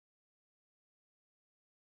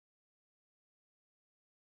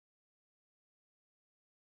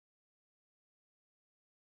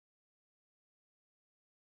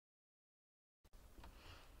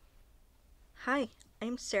Hi,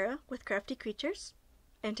 I'm Sarah with Crafty Creatures,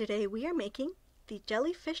 and today we are making the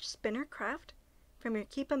Jellyfish Spinner craft from your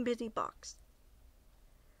Keep 'em Busy box.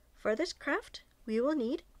 For this craft, we will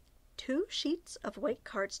need 2 sheets of white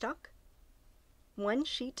cardstock, 1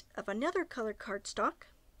 sheet of another colored cardstock,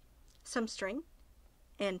 some string,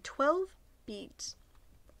 and 12 beads.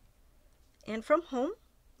 And from home,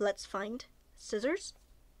 let's find scissors,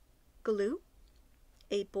 glue,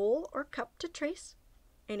 a bowl or cup to trace,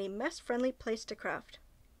 and a mess-friendly place to craft.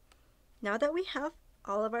 Now that we have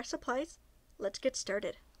all of our supplies, let's get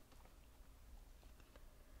started.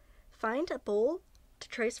 Find a bowl to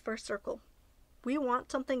trace for a circle. We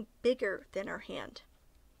want something bigger than our hand.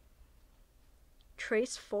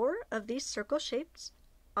 Trace 4 of these circle shapes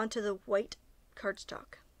onto the white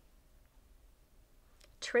cardstock.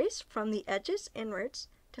 Trace from the edges inwards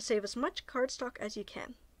to save as much cardstock as you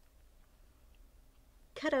can.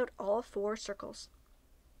 Cut out all 4 circles.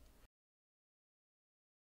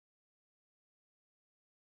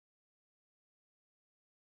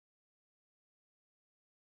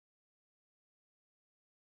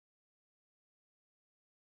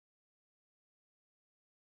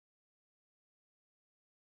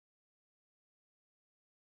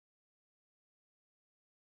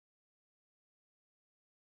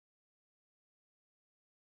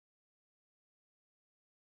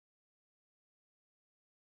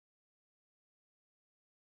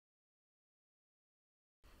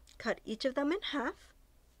 Cut each of them in half,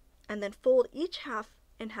 and then fold each half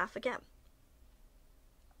in half again.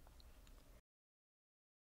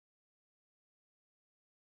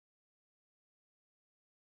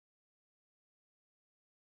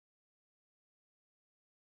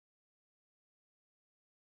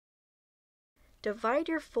 Divide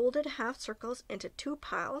your folded half circles into 2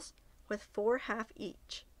 piles with 4 half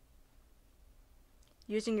each.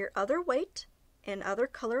 Using your other white and other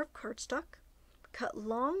color of cardstock, cut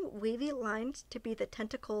long wavy lines to be the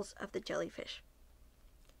tentacles of the jellyfish.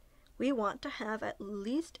 We want to have at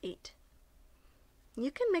least 8.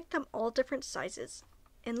 You can make them all different sizes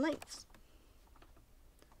and lengths.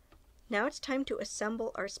 Now it's time to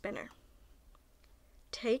assemble our spinner.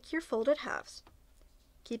 Take your folded halves.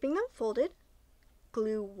 Keeping them folded,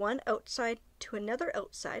 glue one outside to another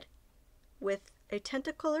outside with a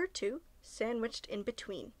tentacle or 2 sandwiched in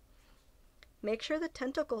between. Make sure the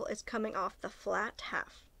tentacle is coming off the flat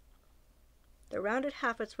half. The rounded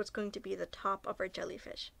half is what's going to be the top of our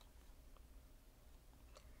jellyfish.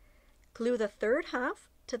 Glue the third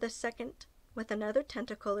half to the second with another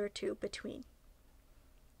tentacle or 2 between.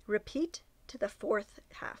 Repeat to the 4th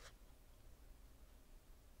half.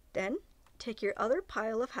 Then take your other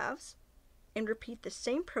pile of halves and repeat the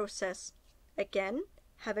same process, again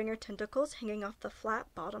having our tentacles hanging off the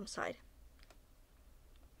flat bottom side.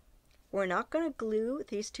 We're not going to glue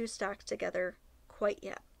these 2 stacks together quite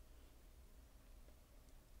yet.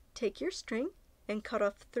 Take your string and cut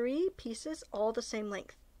off 3 pieces all the same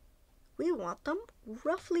length. We want them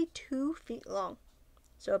roughly 2 feet long,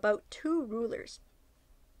 so about 2 rulers.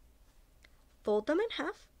 Fold them in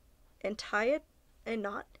half and tie a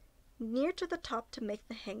knot near to the top to make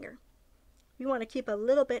the hanger. We want to keep a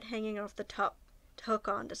little bit hanging off the top to hook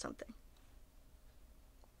onto something.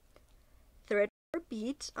 Thread your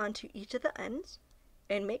beads onto each of the ends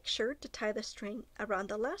and make sure to tie the string around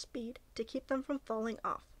the last bead to keep them from falling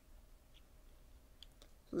off.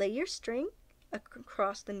 Lay your string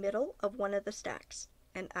across the middle of one of the stacks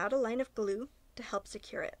and add a line of glue to help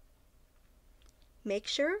secure it. Make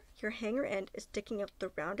sure your hanger end is sticking out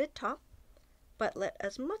the rounded top, but let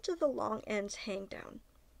as much of the long ends hang down.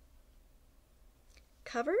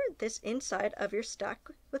 Cover this inside of your stack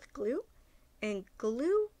with glue and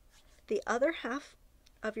glue the other half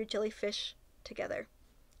of your jellyfish together.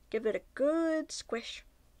 Give it a good squish.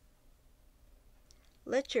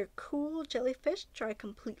 Let your cool jellyfish dry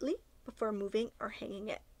completely before moving or hanging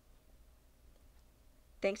it.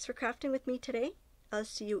 Thanks for crafting with me today. I'll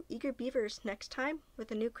see you eager beavers next time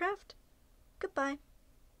with a new craft. Goodbye.